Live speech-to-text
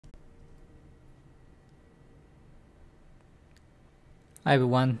Hi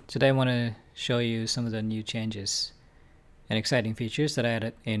everyone, today I want to show you some of the new changes and exciting features that I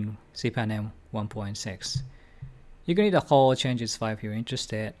added in CPAN 1.6. You can read the whole changes file if you're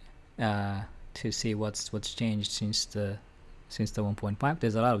interested to see what's changed since the 1.5.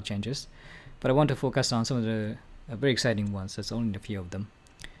 There's a lot of changes, but I want to focus on some of the very exciting ones. There's only a few of them.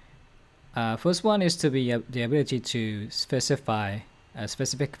 First one is to be the ability to specify a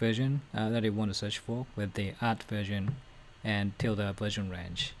specific version that you want to search for with the @version and tilde version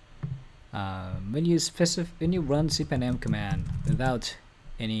range. When you run cpanm command without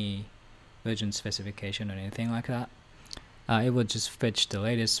any version specification or anything like that, it will just fetch the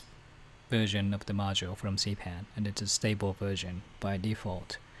latest version of the module from CPAN, and it's a stable version by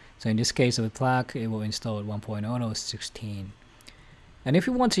default. So in this case of the plug, it will install 1.0.16. And if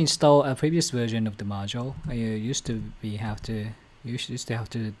you want to install a previous version of the module, you used to have to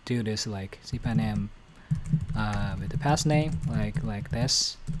do this like cpanm with the path name like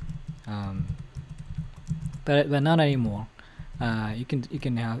this, but not anymore. You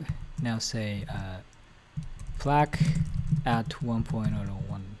can now say flag at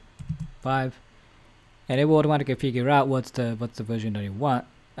 1.0.15, and it will automatically figure out what's the version that you want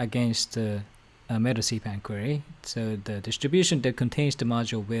against the meta CPAN query. So the distribution that contains the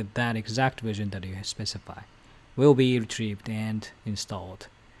module with that exact version that you specify will be retrieved and installed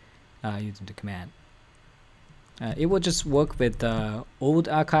using the command. It will just work with the old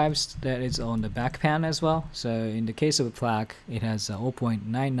archives that is on the backpan as well. So in the case of a flag, it has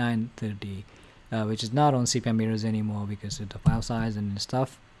 0.9930, which is not on CPAN mirrors anymore because of the file size and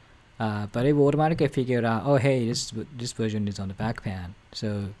stuff. But it will automatically figure out, oh hey, this version is on the backpan.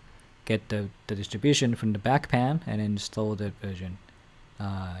 So get the distribution from the backpan and install that version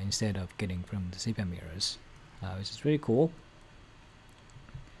instead of getting from the CPAN mirrors, which is really cool.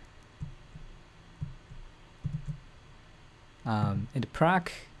 And the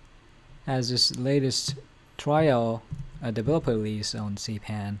Prac has this latest trial developer release on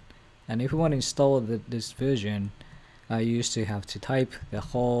CPAN, and if you want to install this version, you used to have to type the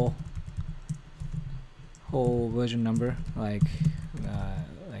whole version number like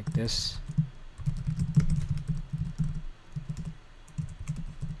this.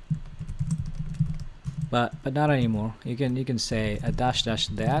 But not anymore. You can say a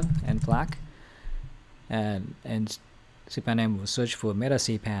 --dev and flag, and cpanm will search for meta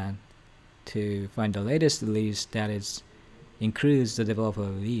CPAN to find the latest release that includes the developer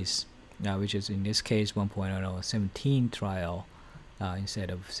release, which is in this case 1.0.17 trial instead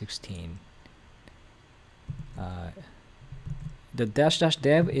of 16. The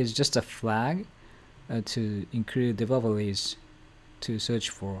 --dev is just a flag to include developer release to search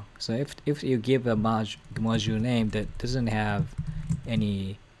for. So if you give a module name that doesn't have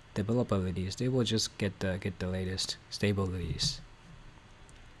any developer release, they will just get the latest stable release.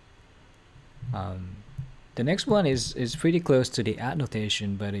 The next one is pretty close to the @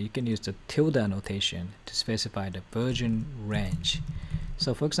 notation, but you can use the tilde notation to specify the version range.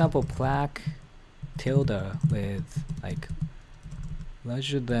 So for example, flag tilde with like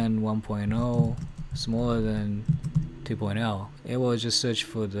larger than 1.0, smaller than 2.0, it will just search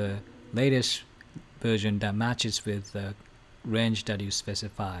for the latest version that matches with the range that you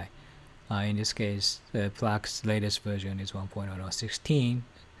specify. In this case, the flag's latest version is 1.0.16.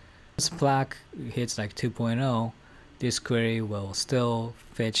 Once flag hits like 2.0, this query will still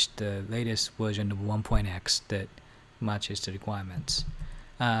fetch the latest version of 1.x that matches the requirements.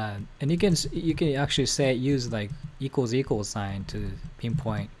 And you can actually use like == sign to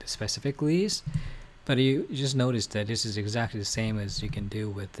pinpoint the specific release, but you just notice that this is exactly the same as you can do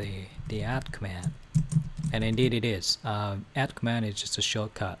with the @ command. And indeed it is. @ command is just a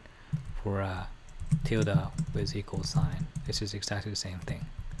shortcut for tilde with =. This is exactly the same thing.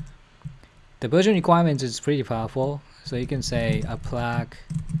 The version requirements is pretty powerful. So you can say a flag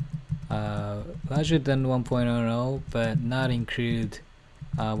larger than 1.0 but not include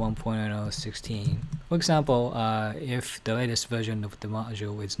 1.0.16. For example, if the latest version of the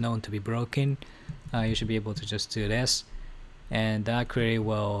module is known to be broken, you should be able to just do this, and that query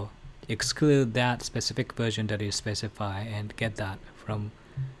will exclude that specific version that you specify and get that from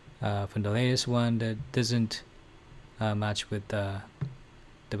the latest one that doesn't match with the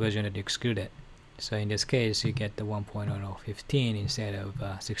version that you excluded. So in this case, you get the 1.0.15 instead of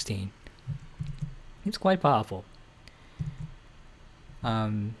 16. It's quite powerful.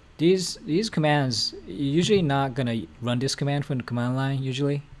 These commands, you're usually not gonna run this command from the command line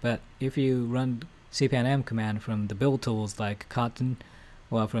usually, but if you run cpanm command from the build tools like Cotton,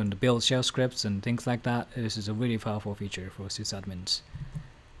 or from the build shell scripts and things like that, this is a really powerful feature for sysadmins.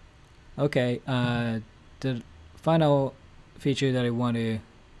 Okay, the final feature that I want to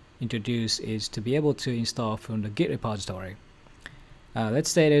introduce is to be able to install from the Git repository. Let's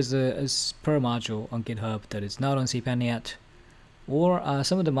say there's a spur module on GitHub that is not on CPAN yet, or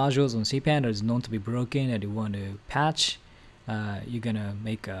some of the modules on CPAN that is known to be broken that you want to patch. You're gonna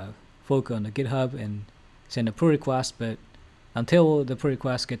make a fork on the GitHub and send a pull request, but until the pull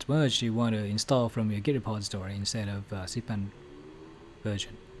request gets merged, you want to install from your Git repository instead of CPAN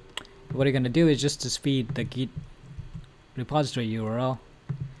version. What you're gonna do is just to feed the Git repository URL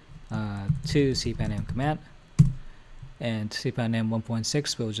to cpanm command, and cpanm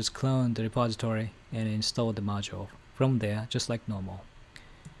 1.6 will just clone the repository and install the module from there, just like normal.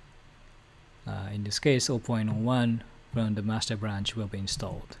 In this case, 0.01 from the master branch will be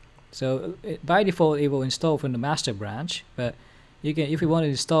installed. So by default, it will install from the master branch, but you can, if you want to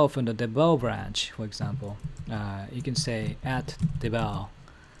install from the devel branch, for example, you can say add devel,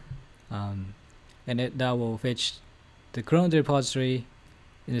 and that will fetch the clone repository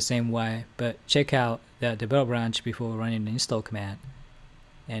in the same way, but check out that devel branch before running the install command,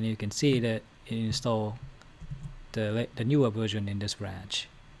 and you can see that it install the newer version in this branch.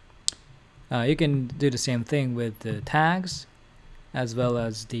 You can do the same thing with the tags as well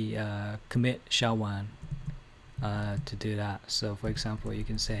as the commit SHA-1 to do that. So for example, you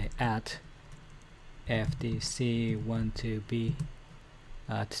can say at fdc12b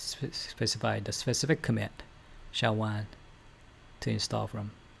to specify the specific commit SHA-1 to install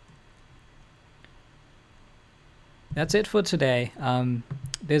from. That's it for today.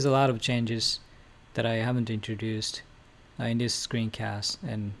 There's a lot of changes that I haven't introduced in this screencast,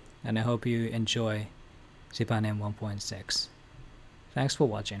 and I hope you enjoy cpanm 1.6. Thanks for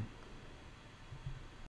watching.